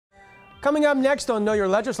Coming up next on Know Your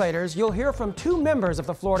Legislators, you'll hear from two members of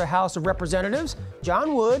the Florida House of Representatives,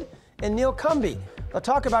 John Wood and Neil Cumby. They'll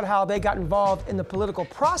talk about how they got involved in the political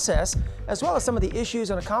process, as well as some of the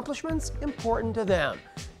issues and accomplishments important to them.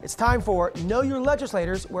 It's time for Know Your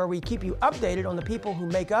Legislators, where we keep you updated on the people who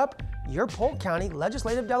make up your Polk County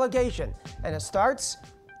legislative delegation. And it starts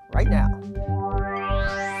right now.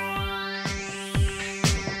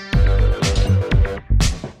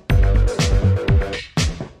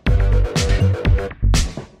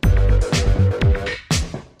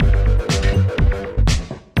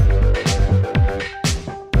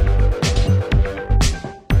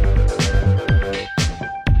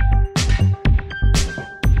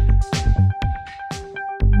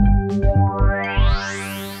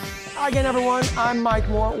 Again, everyone, I'm Mike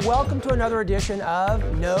Moore. Welcome to another edition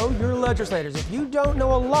of Know Your Legislators. If you don't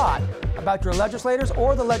know a lot about your legislators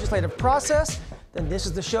or the legislative process, then this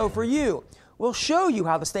is the show for you. We'll show you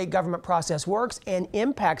how the state government process works and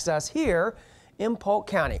impacts us here in Polk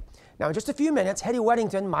County. Now, in just a few minutes, Hetty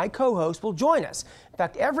Weddington, my co-host, will join us. In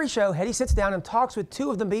fact, every show, Hetty sits down and talks with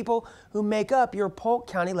two of the people who make up your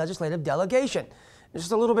Polk County legislative delegation.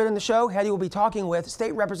 Just a little bit in the show, Hetty will be talking with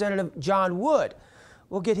State Representative John Wood.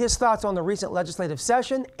 We'll get his thoughts on the recent legislative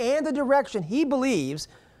session and the direction he believes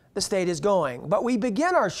the state is going. But we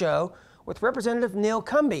begin our show with Representative Neil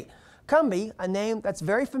Cumby. Cumby, a name that's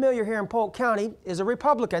very familiar here in Polk County, is a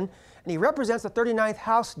Republican, and he represents the 39th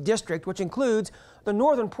House District, which includes the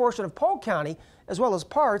northern portion of Polk County, as well as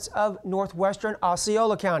parts of northwestern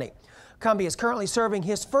Osceola County. Cumby is currently serving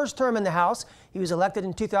his first term in the House. He was elected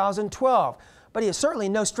in 2012. But he is certainly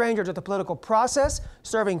no stranger to the political process,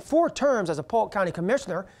 serving 4 terms as a Polk County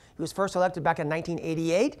Commissioner. He was first elected back in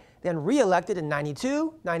 1988, then re-elected in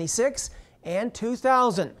 92, 96, and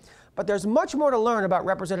 2000. But there's much more to learn about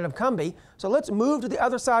Representative Cumby, so let's move to the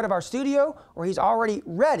other side of our studio, where he's already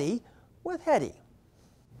ready with Hetty.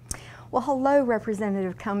 Well, hello,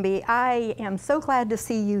 Representative Cumby. I am so glad to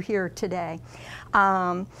see you here today.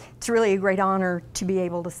 It's really a great honor to be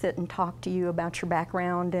able to sit and talk to you about your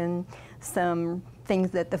background and some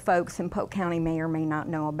things that the folks in Polk County may or may not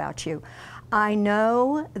know about you. I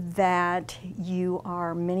know that you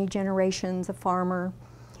are many generations a farmer,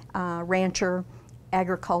 rancher,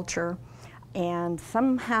 agriculture, and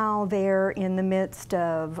somehow there in the midst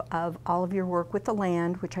of all of your work with the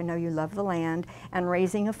land, which I know you love the land, and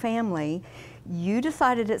raising a family, you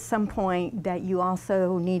decided at some point that you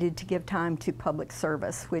also needed to give time to public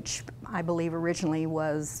service, which I believe originally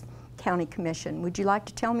was County Commission. Would you like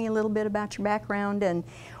to tell me a little bit about your background and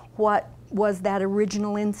what was that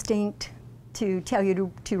original instinct to tell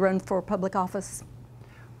you to run for public office?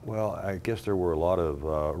 Well, I guess there were a lot of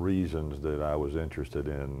reasons that I was interested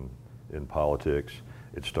in politics.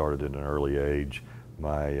 It started at an early age.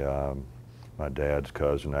 My dad's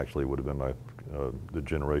cousin actually would have been the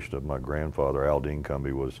generation of my grandfather. Aldine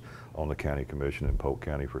Cumby was on the County Commission in Polk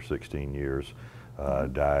County for 16 years.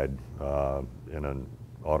 Died in an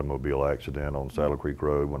automobile accident on Saddle Creek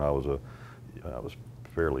Road when I was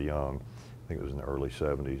fairly young. I think it was in the early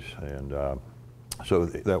 70s, and so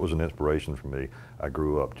that was an inspiration for me. I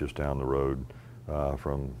grew up just down the road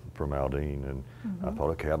from Aldine, and I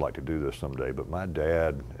thought, okay, I'd like to do this someday. But my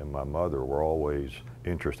dad and my mother were always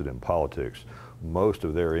interested in politics. Most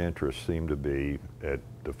of their interests seemed to be at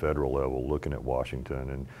the federal level, looking at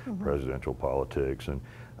Washington and presidential politics. And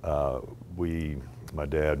my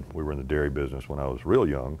dad, we were in the dairy business when I was real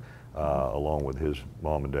young, along with his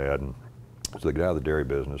mom and dad. And so they got out of the dairy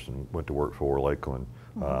business and went to work for Lakeland.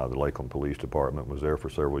 The Lakeland Police Department, was there for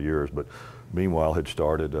several years, but meanwhile had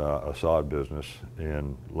started a sod business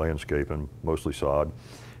in landscaping, mostly sod.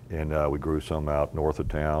 And we grew some out north of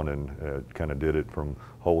town and kind of did it from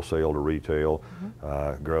wholesale to retail,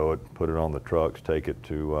 grow it, put it on the trucks, take it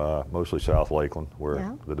to mostly South Lakeland,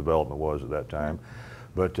 where the development was at that time.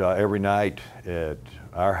 But every night at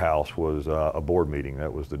our house was a board meeting.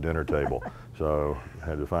 That was the dinner table. So I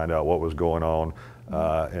had to find out what was going on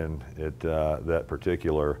and at that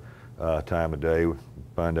particular time of day,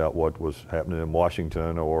 find out what was happening in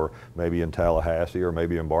Washington or maybe in Tallahassee or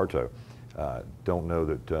maybe in Bartow. Don't know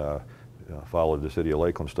that followed the city of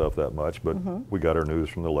Lakeland stuff that much, but we got our news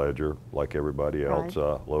from the Ledger like everybody else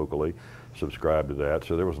locally, subscribed to that.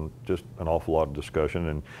 So there was just an awful lot of discussion,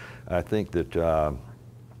 and I think that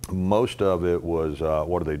most of it was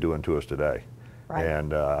what are they doing to us today?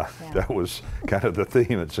 And that was kind of the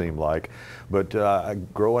theme, it seemed like. But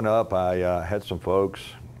growing up, I had some folks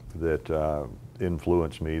that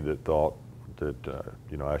influenced me that thought that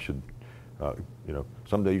you know, I should you know,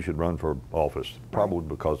 someday you should run for office, probably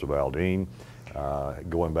because of Aldine.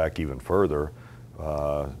 Going back even further,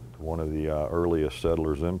 one of the earliest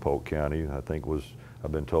settlers in Polk County, I think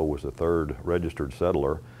I've been told was the third registered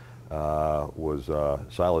settler, was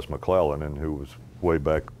Silas McClellan, and who was way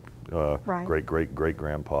back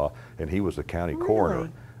great-great-great-grandpa, and he was the county coroner.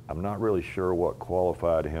 I'm not really sure what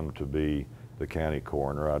qualified him to be the county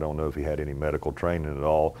coroner. I don't know if he had any medical training at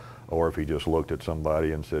all, or if he just looked at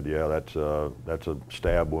somebody and said, yeah, that's a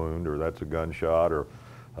stab wound, or that's a gunshot, or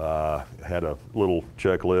had a little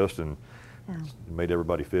checklist and made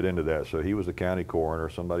everybody fit into that. So he was the county coroner,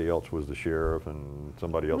 somebody else was the sheriff, and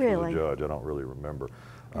somebody else was the judge. I don't really remember.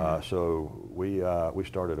 So we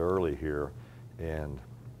started early here, and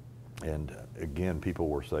again, people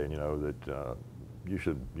were saying, you know, that you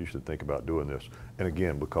should think about doing this. And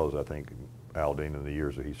again, because I think Aldine, in the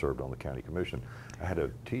years that he served on the county commission, I had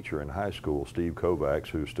a teacher in high school, Steve Kovacs,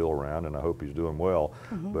 who's still around, and I hope he's doing well.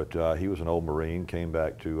 But he was an old Marine, came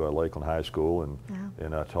back to Lakeland High School,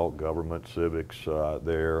 and taught government, civics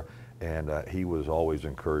there. And he was always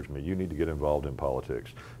encouraging me, you need to get involved in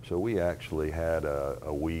politics. So we actually had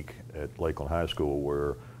a week at Lakeland High School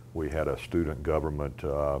where we had a student government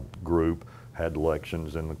group, had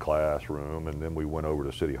elections in the classroom, and then we went over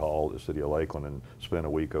to City Hall, the city of Lakeland, and spent a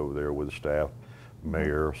week over there with the staff,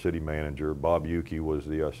 mayor, city manager. Bob Yuki was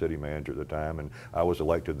the city manager at the time, and I was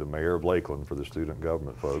elected the mayor of Lakeland for the student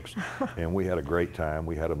government folks. And we had a great time.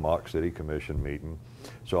 We had a mock city commission meeting.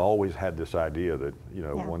 So I always had this idea that, you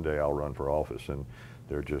know, one day I'll run for office. And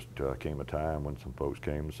there just came a time when some folks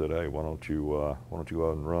came and said, hey, why don't you go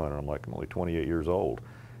out and run? And I'm like, I'm only 28 years old.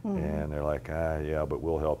 And they're like, yeah, but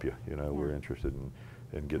we'll help you. You know, we're interested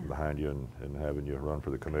in getting behind you and having you run for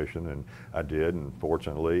the commission. And I did, and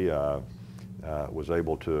fortunately was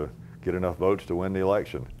able to get enough votes to win the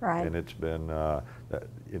election. And it's been,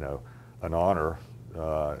 you know, an honor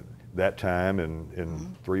that time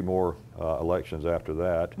and 3 more elections after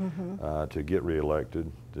that to get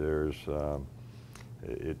reelected. There's,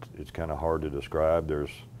 it's kind of hard to describe. There's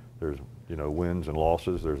you know, wins and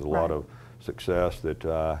losses. There's a lot of success that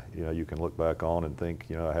you know, you can look back on and think,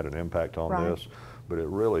 you know, I had an impact on this, but it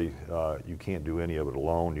really, you can't do any of it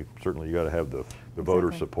alone. You got to have the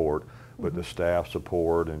voter support, but the staff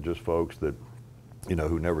support and just folks that, you know,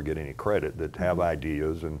 who never get any credit, that have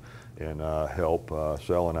ideas and help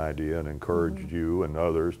sell an idea and encourage you and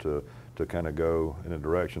others to kind of go in a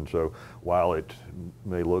direction. So while it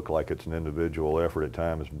may look like it's an individual effort at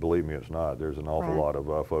times, believe me, it's not. There's an awful lot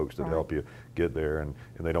of folks that help you get there, and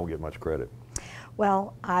they don't get much credit.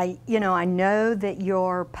 Well, I know that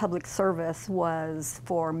your public service was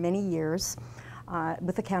for many years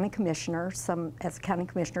with the county commissioner, as a county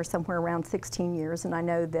commissioner somewhere around 16 years, and I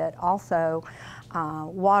know that also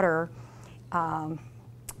water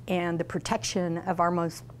and the protection of our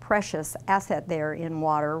most precious asset there in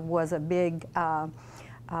water was a big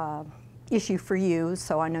issue for you.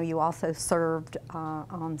 So I know you also served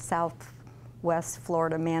on Southwest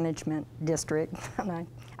Florida Management District.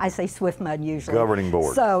 I say SWIFMUD usually. Governing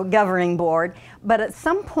board. So governing board. But at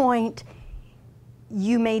some point,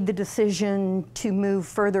 you made the decision to move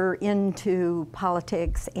further into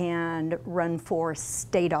politics and run for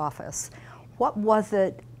state office. What was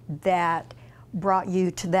it that brought you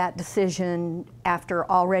to that decision after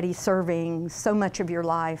already serving so much of your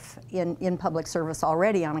life in public service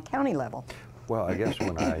already on a county level? Well, I guess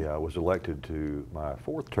when I was elected to my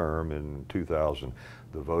 4th term in 2000,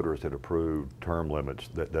 the voters had approved term limits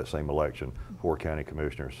that same election for county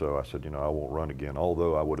commissioners. So I said, you know, I won't run again.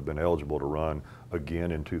 Although I would have been eligible to run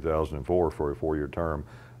again in 2004 for a 4-year term,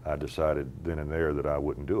 I decided then and there that I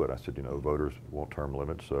wouldn't do it. I said, you know, voters want term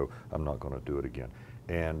limits, so I'm not going to do it again.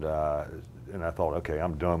 And I thought, okay,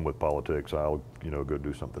 I'm done with politics. I'll, you know, go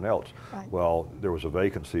do something else. Well, there was a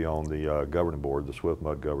vacancy on the governing board, the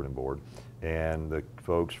SWIFMUD governing board, and the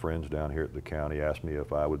folks, friends down here at the county asked me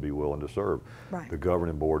if I would be willing to serve. The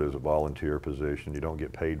governing board is a volunteer position. You don't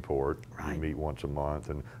get paid for it. You meet once a month,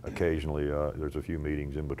 and occasionally there's a few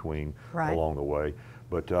meetings in between along the way.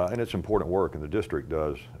 But and it's important work, and the district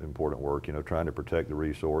does important work, you know, trying to protect the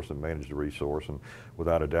resource and manage the resource, and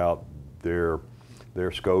without a doubt, their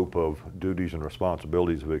scope of duties and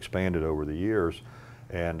responsibilities have expanded over the years,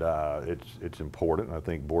 and it's important. I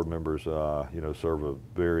think board members, you know, serve a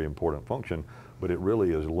very important function, but it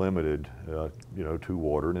really is limited, you know, to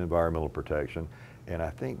water and environmental protection. And I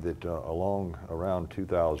think that around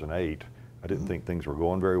 2008, I didn't think things were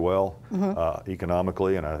going very well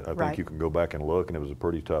economically, and I think you can go back and look, and it was a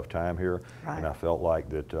pretty tough time here. And I felt like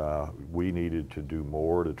that we needed to do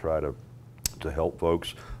more to try to help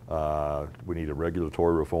folks. We needed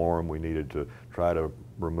regulatory reform. We needed to try to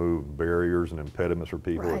remove barriers and impediments for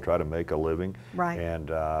people to try to make a living. And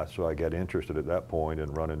so I got interested at that point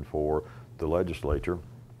in running for the legislature.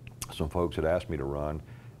 some folks had asked me to run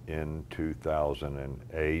in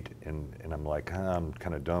 2008, and I'm like, I'm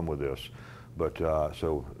kind of done with this. But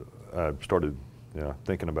so I started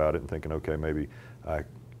thinking about it and thinking, okay, maybe I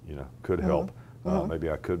could help. Maybe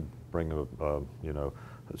I could bring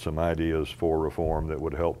some ideas for reform that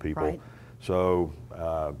would help people. Right. So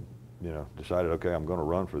decided, okay, I'm going to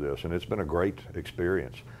run for this, and it's been a great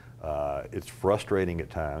experience. It's frustrating at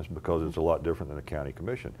times because it's a lot different than a county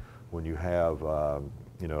commission. When you have a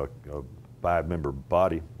 5-member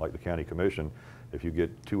body like the county commission, if you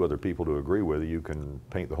get 2 other people to agree with it, you can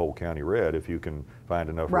paint the whole county red if you can find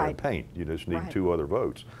enough red paint. You just need 2 other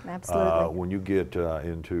votes. Absolutely. When you get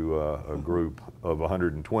into a group of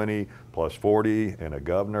 120 plus 40 and a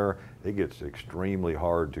governor, it gets extremely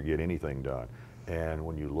hard to get anything done. And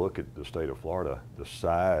when you look at the state of Florida, the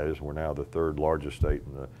size, we're now the 3rd largest state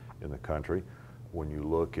in the country. When you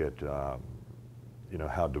look at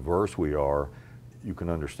how diverse we are, you can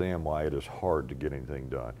understand why it is hard to get anything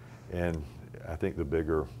done. And I think the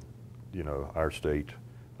bigger our state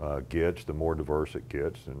gets, the more diverse it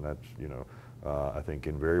gets, and that's I think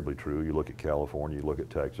invariably true. You look at California, you look at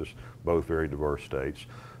Texas, both very diverse states.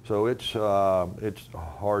 So it's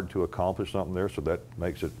hard to accomplish something there. So that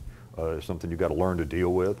makes it something you got to learn to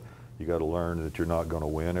deal with. You got to learn that you're not going to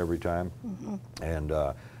win every time. And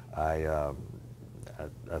I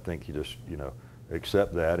think you just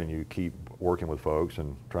accept that, and you keep working with folks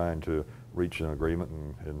and trying to reach an agreement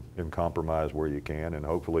and compromise where you can, and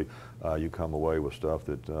hopefully you come away with stuff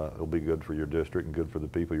that will be good for your district and good for the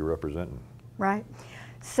people you're representing. Right.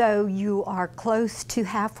 So you are close to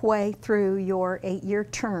halfway through your 8-year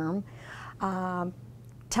term.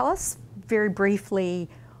 Tell us very briefly,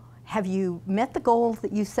 have you met the goals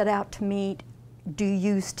that you set out to meet? Do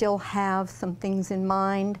you still have some things in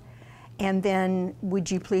mind? And then would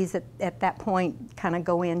you please at that point kind of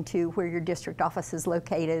go into where your district office is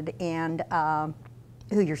located and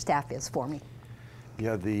who your staff is for me?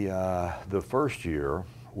 Yeah, the first year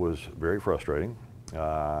was very frustrating.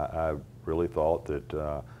 I really thought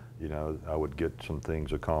that I would get some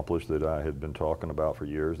things accomplished that I had been talking about for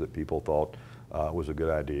years that people thought was a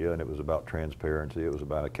good idea, and it was about transparency, it was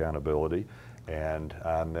about accountability, and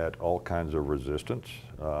I met all kinds of resistance.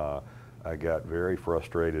 I got very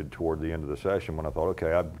frustrated toward the end of the session when I thought,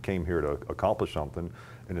 okay, I came here to accomplish something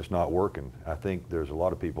and it's not working. I think there's a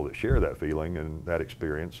lot of people that share that feeling and that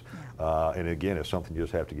experience. And again, it's something you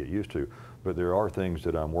just have to get used to. But there are things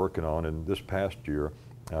that I'm working on, and this past year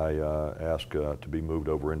I asked to be moved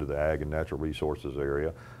over into the ag and natural resources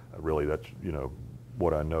area. Really, that's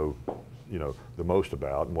what I know the most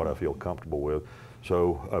about and what I feel comfortable with.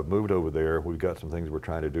 So I've moved over there. We've got some things we're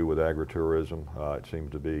trying to do with agritourism. It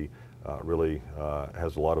seems to be really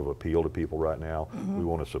has a lot of appeal to people right now. We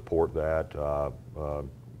want to support that,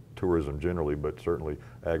 tourism generally, but certainly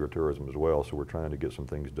agritourism as well. So we're trying to get some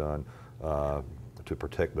things done to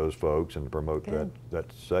protect those folks and to promote that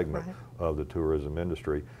segment of the tourism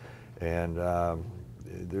industry. And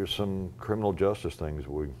there's some criminal justice things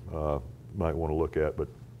we might want to look at, but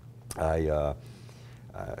I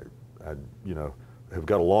have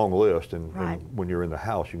got a long list, and when you're in the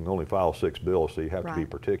House, you can only file 6 bills, so you have to be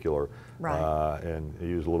particular and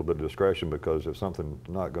use a little bit of discretion, because if something's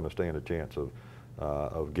not going to stand a chance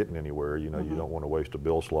of getting anywhere, you don't want to waste a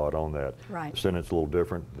bill slot on that. The Senate's a little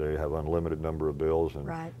different; they have unlimited number of bills,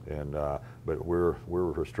 and but we're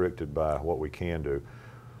restricted by what we can do.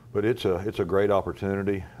 But it's a great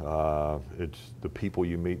opportunity. It's the people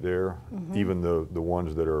you meet there, even the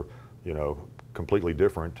ones that are completely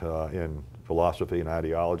different in philosophy and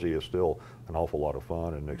ideology, is still an awful lot of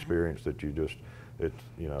fun and experience that you just,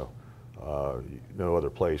 no other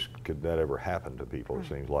place could that ever happen to people, it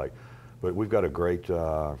seems like. But we've got a great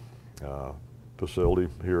facility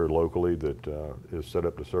here locally that is set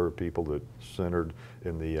up to serve people, that's centered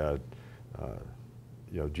in the,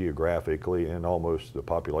 geographically and almost the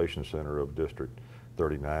population center of District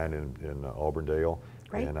 39 in Auburndale.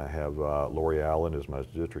 And I have Lori Allen as my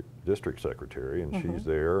district secretary, and she's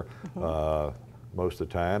there most of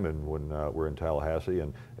the time, and when we're in Tallahassee,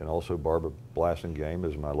 and also Barbara Blassingame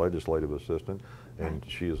is my legislative assistant, and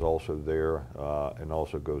she is also there and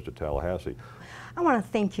also goes to Tallahassee. I want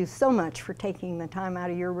to thank you so much for taking the time out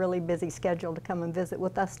of your really busy schedule to come and visit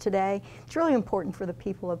with us today. It's really important for the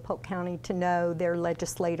people of Polk County to know their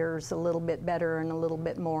legislators a little bit better and a little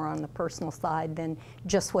bit more on the personal side than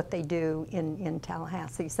just what they do in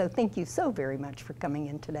Tallahassee. So thank you so very much for coming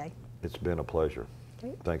in today. It's been a pleasure.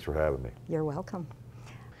 Thanks for having me. You're welcome.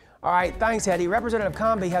 All right, thanks, Eddie. Representative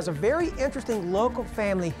Comby has a very interesting local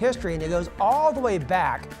family history, and it goes all the way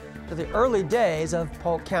back to the early days of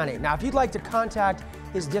Polk County. Now, if you'd like to contact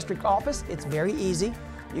his district office, it's very easy.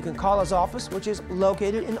 you can call his office, which is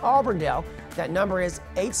located in Auburndale. That number is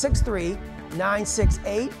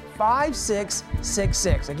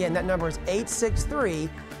 863-968-5666. Again, that number is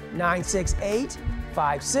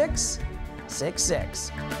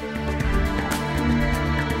 863-968-5666.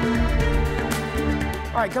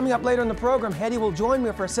 All right, coming up later in the program, Hetty will join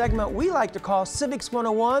me for a segment we like to call Civics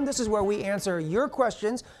 101. This is where we answer your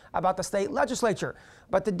questions about the state legislature.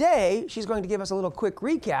 But today, she's going to give us a little quick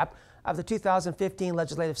recap of the 2015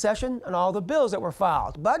 legislative session and all the bills that were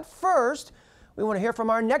filed. But first, we want to hear from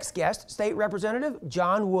our next guest, State Representative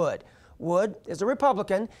John Wood. Wood is a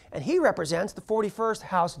Republican, and he represents the 41st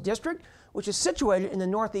House District, which is situated in the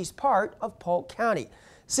northeast part of Polk County.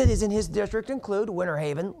 Cities in his district include Winter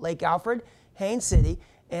Haven, Lake Alfred, Haines City,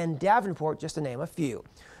 and Davenport, just to name a few.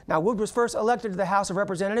 Now, Wood was first elected to the House of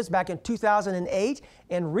Representatives back in 2008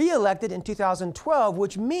 and re-elected in 2012,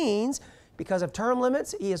 which means because of term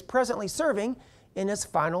limits, he is presently serving in his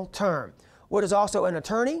final term. Wood is also an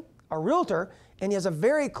attorney, a realtor, and he has a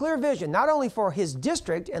very clear vision, not only for his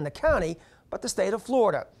district and the county, but the state of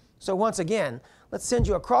Florida. So once again, let's send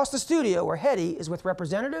you across the studio where Hetty is with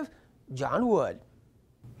Representative John Wood.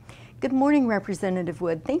 Good morning, Representative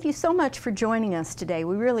Wood. Thank you so much for joining us today.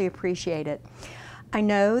 We really appreciate it. I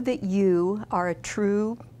know that you are a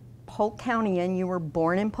true Polk Countyan. You were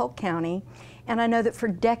born in Polk County, and I know that for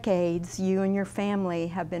decades you and your family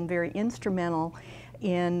have been very instrumental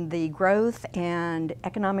in the growth and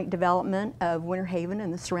economic development of Winter Haven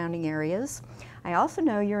and the surrounding areas. I also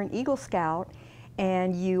know you're an Eagle Scout,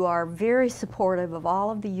 and you are very supportive of all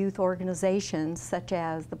of the youth organizations such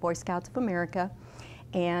as the Boy Scouts of America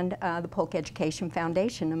and the Polk Education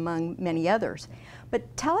Foundation, among many others.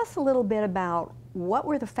 But tell us a little bit about what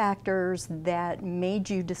were the factors that made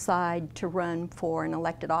you decide to run for an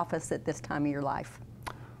elected office at this time of your life?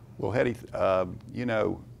 Well, Hetty, you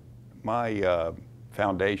know, my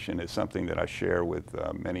foundation is something that I share with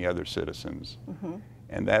many other citizens,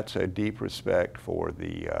 and that's a deep respect for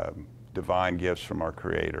the divine gifts from our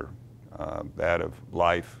Creator, that of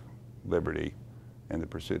life, liberty, and the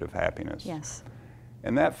pursuit of happiness. Yes.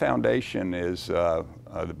 And that foundation is the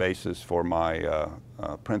basis for my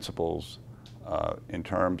principles in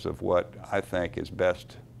terms of what I think is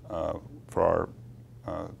best for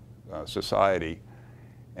our society.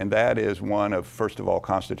 And that is one of, first of all,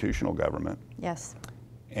 constitutional government. Yes.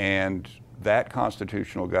 And that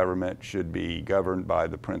constitutional government should be governed by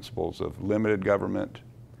the principles of limited government,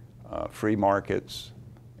 free markets,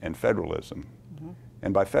 and federalism.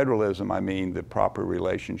 And by federalism, I mean the proper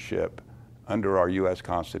relationship under our U.S.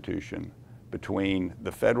 Constitution between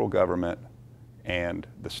the federal government and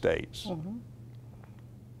the states.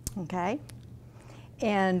 Okay.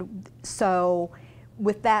 And so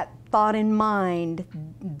with that thought in mind,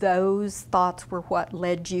 those thoughts were what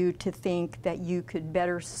led you to think that you could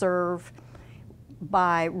better serve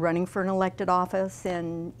by running for an elected office,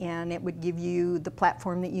 and it would give you the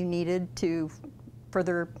platform that you needed to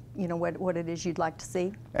further, you know, what it is you'd like to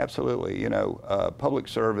see? Absolutely. You know, public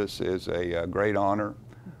service is a great honor.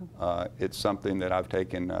 It's something that I've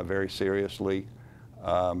taken very seriously,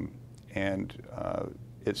 and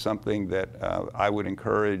it's something that I would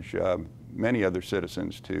encourage many other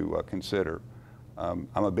citizens to consider. I'm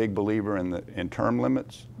a big believer in term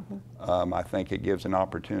limits. I think it gives an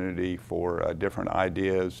opportunity for different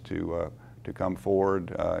ideas to come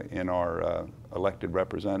forward in our elected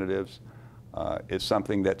representatives. It's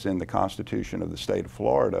something that's in the Constitution of the state of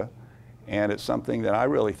Florida, and it's something that I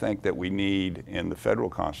really think that we need in the federal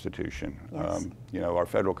Constitution. Yes. You know, our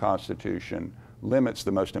federal Constitution limits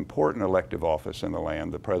the most important elective office in the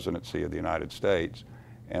land, the presidency of the United States,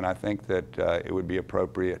 and I think that it would be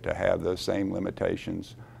appropriate to have those same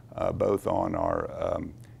limitations both on our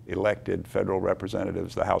elected federal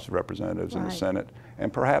representatives, the House of Representatives and the Senate,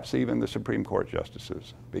 and perhaps even the Supreme Court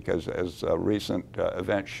justices, because as recent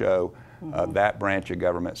events show, that branch of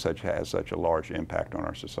government has such a large impact on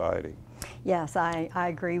our society. Yes, I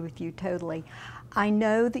agree with you totally. I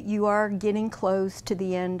know that you are getting close to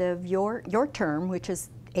the end of your term, which is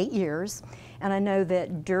 8 years, and I know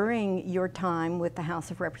that during your time with the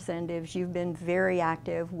House of Representatives, you've been very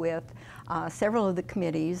active with several of the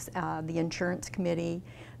committees, the Insurance Committee,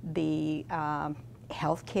 the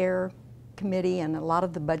Health Care Committee, and a lot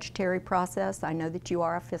of the budgetary process. I know that you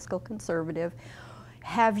are a fiscal conservative.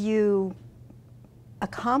 Have you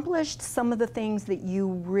accomplished some of the things that you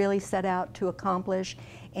really set out to accomplish,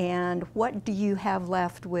 and what do you have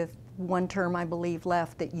left with one term, I believe,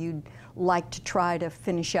 left that you'd like to try to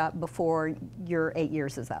finish up before your 8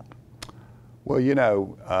 years is up? Well, you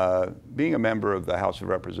know, being a member of the House of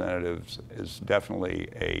Representatives is definitely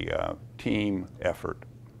a team effort.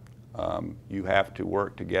 You have to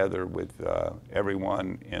work together with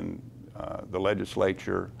everyone in the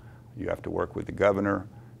legislature. You have to work with the governor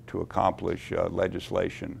to accomplish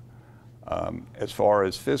legislation. As far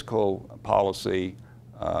as fiscal policy,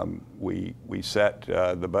 we set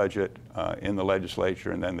the budget in the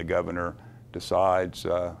legislature, and then the governor decides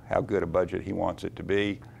how good a budget he wants it to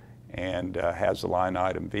be and has the line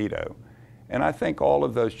item veto. And I think all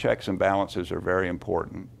of those checks and balances are very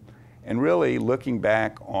important. And really, looking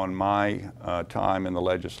back on my time in the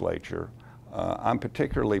legislature, I'm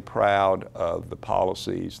particularly proud of the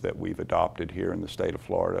policies that we've adopted here in the state of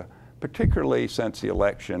Florida, particularly since the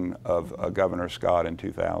election of Governor Scott in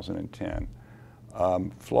 2010.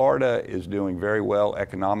 Florida is doing very well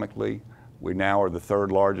economically. We now are the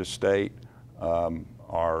third largest state.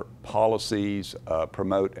 Our policies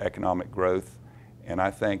promote economic growth, and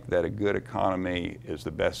I think that a good economy is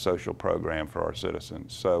the best social program for our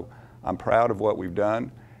citizens. So I'm proud of what we've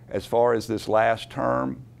done. As far as this last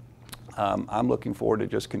term, I'm looking forward to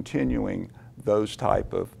just continuing those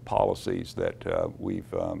type of policies that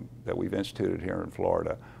we've instituted here in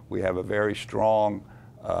Florida. We have a very strong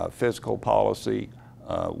fiscal policy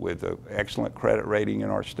with an excellent credit rating in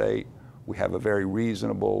our state. We have a very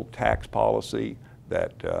reasonable tax policy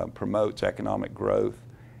that promotes economic growth,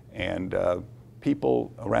 and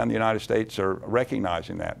people around the United States are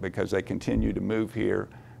recognizing that because they continue to move here,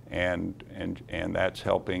 and that's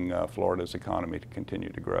helping Florida's economy to continue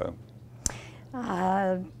to grow.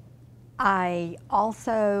 I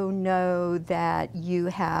also know that you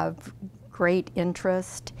have great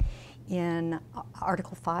interest in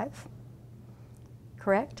Article 5,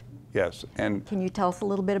 correct? Yes. And can you tell us a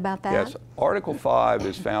little bit about that? Yes. Article 5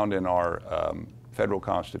 is found in our federal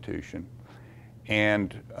Constitution.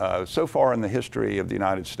 And so far in the history of the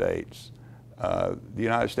United States, the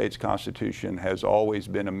United States Constitution has always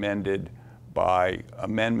been amended by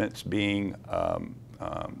amendments being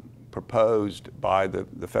proposed by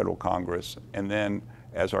the federal Congress, and then,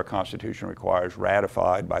 as our Constitution requires,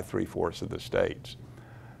 ratified by 3/4 of the states.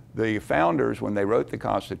 The founders, when they wrote the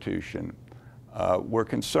Constitution, were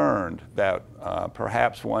concerned that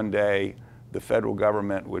perhaps one day the federal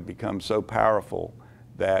government would become so powerful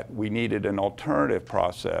that we needed an alternative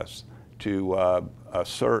process to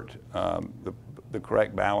assert the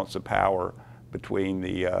correct balance of power between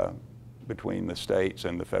the states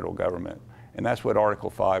and the federal government. And that's what Article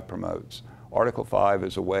 5 promotes. Article 5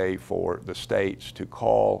 is a way for the states to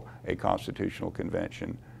call a constitutional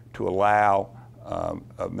convention to allow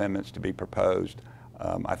amendments to be proposed.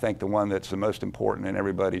 I think the one that's the most important in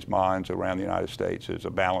everybody's minds around the United States is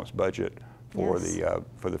a balanced budget for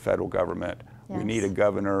the federal government. Yes. We need a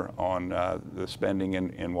governor on the spending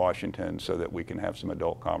in Washington so that we can have some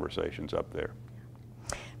adult conversations up there.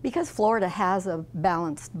 Because Florida has a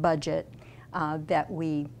balanced budget that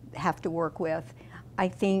we have to work with, I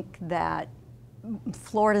think that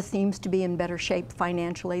Florida seems to be in better shape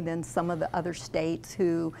financially than some of the other states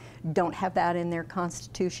who don't have that in their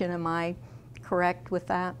constitution. Am I correct with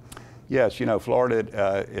that? Yes, you know,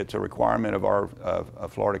 Florida, it's a requirement of our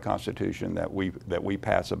Florida Constitution that we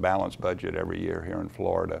pass a balanced budget every year here in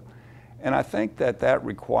Florida. And I think that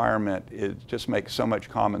requirement just makes so much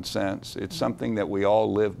common sense. It's something that we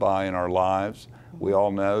all live by in our lives. We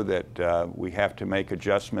all know that we have to make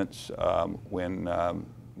adjustments when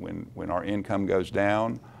our income goes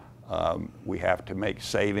down. We have to make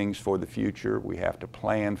savings for the future. We have to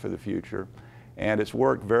plan for the future. And it's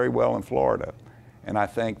worked very well in Florida. And I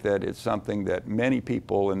think that it's something that many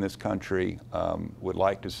people in this country would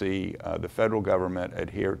like to see the federal government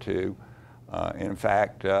adhere to. In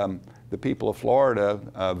fact, the people of Florida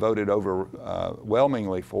voted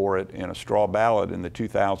overwhelmingly for it in a straw ballot in the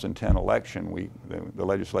 2010 election. The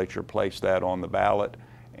legislature placed that on the ballot,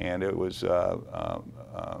 and it was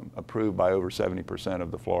approved by over 70%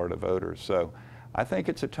 of the Florida voters. So I think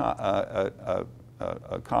it's a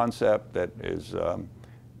concept that is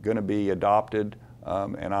going to be adopted,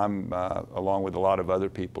 and I'm, along with a lot of other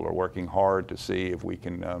people, are working hard to see if we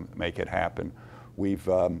can make it happen. We've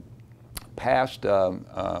passed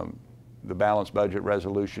the balanced budget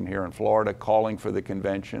resolution here in Florida, calling for the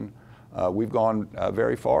convention. We've gone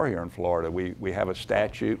very far here in Florida. We have a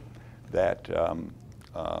statute that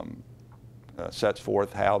sets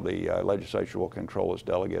forth how the legislature will control its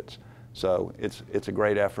delegates. So it's a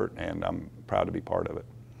great effort, and I'm proud to be part of it.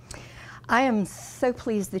 I am so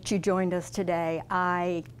pleased that you joined us today.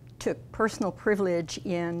 I took personal privilege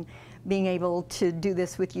in being able to do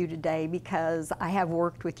this with you today because I have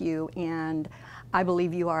worked with you, and I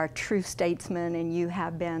believe you are a true statesman, and you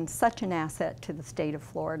have been such an asset to the state of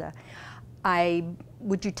Florida.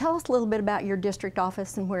 Would you tell us a little bit about your district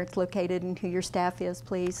office and where it's located and who your staff is,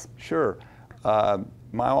 please? Sure.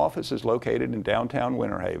 My office is located in downtown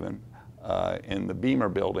Winter Haven in the Beamer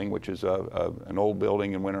building, which is an old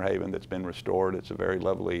building in Winter Haven that's been restored. It's a very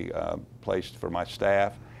lovely place for my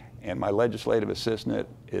staff. And my legislative assistant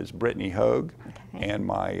is Brittany Hogue, and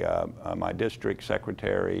my district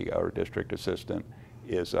secretary or district assistant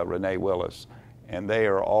is Renee Willis. And they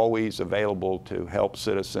are always available to help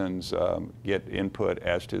citizens get input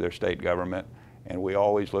as to their state government. And we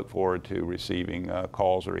always look forward to receiving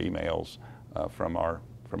calls or emails from our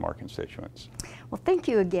constituents. Well, thank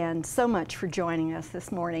you again so much for joining us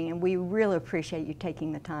this morning, and we really appreciate you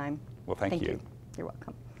taking the time. Well, thank you. You're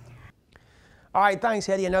welcome. All right, thanks,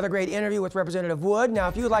 Hetty. Another great interview with Representative Wood. Now,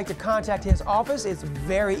 if you would like to contact his office, it's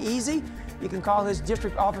very easy. You can call his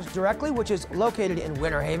district office directly, which is located in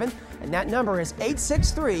Winter Haven, and that number is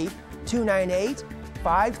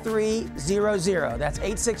 863-298-5300. That's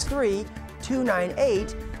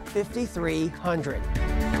 863-298-5300.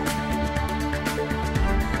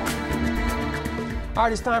 All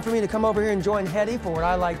right, it's time for me to come over here and join Hetty for what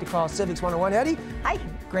I like to call Civics 101. Hetty. Hi.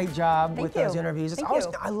 Great job with those you. interviews. It's Thank always,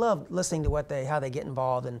 you. I love listening to how they get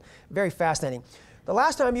involved, and very fascinating. The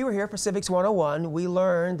last time you were here for Civics 101, we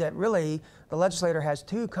learned that really the legislator has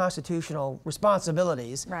two constitutional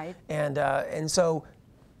responsibilities. Right. And so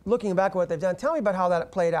looking back at what they've done, tell me about how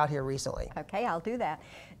that played out here recently. Okay, I'll do that.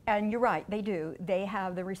 And you're right, they do. They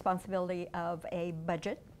have the responsibility of a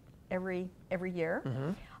budget every year.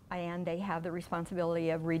 Mm-hmm. And they have the responsibility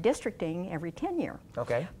of redistricting every 10 years.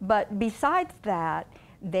 Okay. But besides that,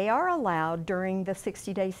 they are allowed during the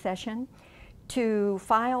 60-day session to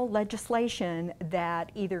file legislation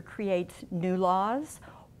that either creates new laws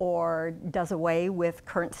or does away with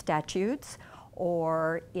current statutes,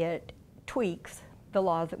 or it tweaks the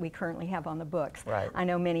laws that we currently have on the books. Right. I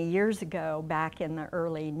know many years ago, back in the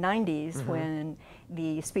early 90s, mm-hmm. when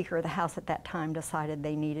the Speaker of the House at that time decided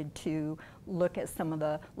they needed to look at some of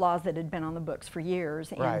the laws that had been on the books for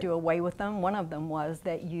years and do away with them. One of them was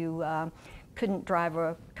that you couldn't drive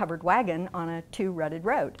a covered wagon on a two-rutted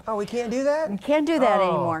road. Oh, we can't do that? We can't do that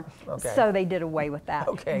anymore. Okay. So they did away with that.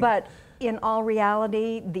 Okay. But in all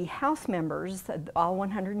reality, the House members, all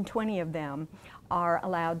 120 of them, are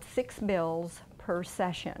allowed 6 bills per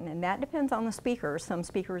session, and that depends on the speaker. Some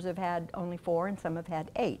speakers have had only 4 and some have had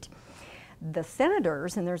 8. The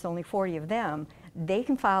senators, and there's only 40 of them, they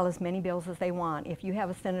can file as many bills as they want. If you have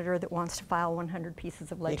a senator that wants to file 100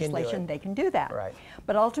 pieces of legislation, they can do that. Right.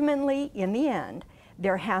 But ultimately, in the end,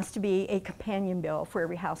 there has to be a companion bill for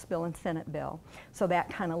every House bill and Senate bill. So that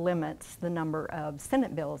kind of limits the number of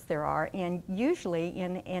Senate bills there are, and usually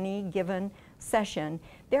in any given session,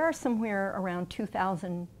 there are somewhere around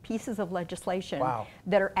 2,000 pieces of legislation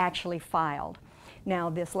that are actually filed.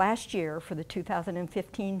 Now, this last year, for the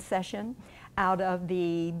 2015 session, out of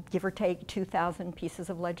the give or take 2,000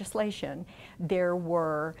 pieces of legislation, there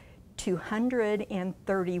were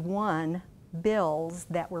 231 bills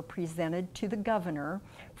that were presented to the governor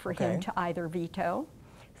for him to either veto,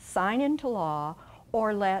 sign into law,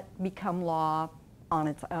 or let become law on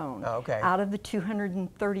its own. Out of the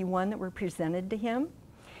 231 that were presented to him,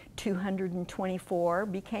 224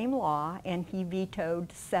 became law, and he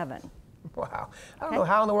vetoed 7. Wow. I don't know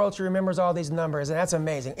how in the world she remembers all these numbers, and that's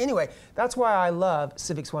amazing. Anyway, that's why I love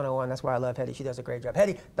Civics 101. That's why I love Hetty. She does a great job.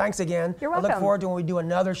 Hetty, thanks again. You're welcome. I look forward to when we do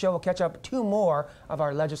another show. We'll catch up 2 more of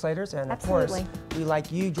our legislators, and of course, we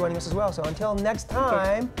like you joining us as well. So until next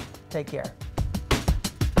time, take care.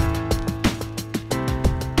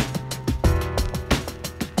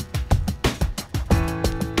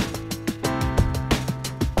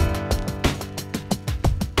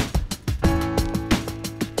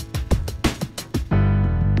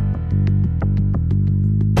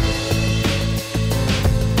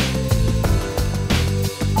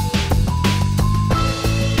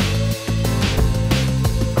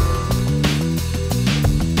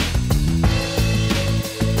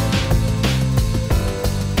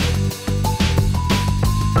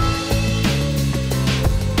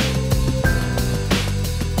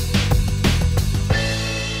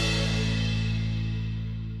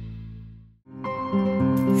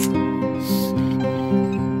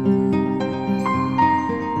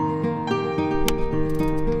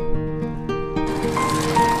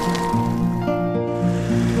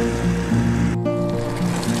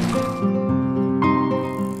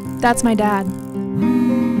 That's my dad.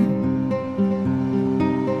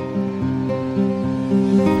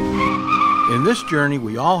 In this journey,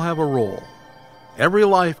 we all have a role. Every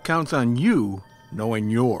life counts on you knowing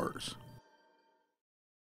yours.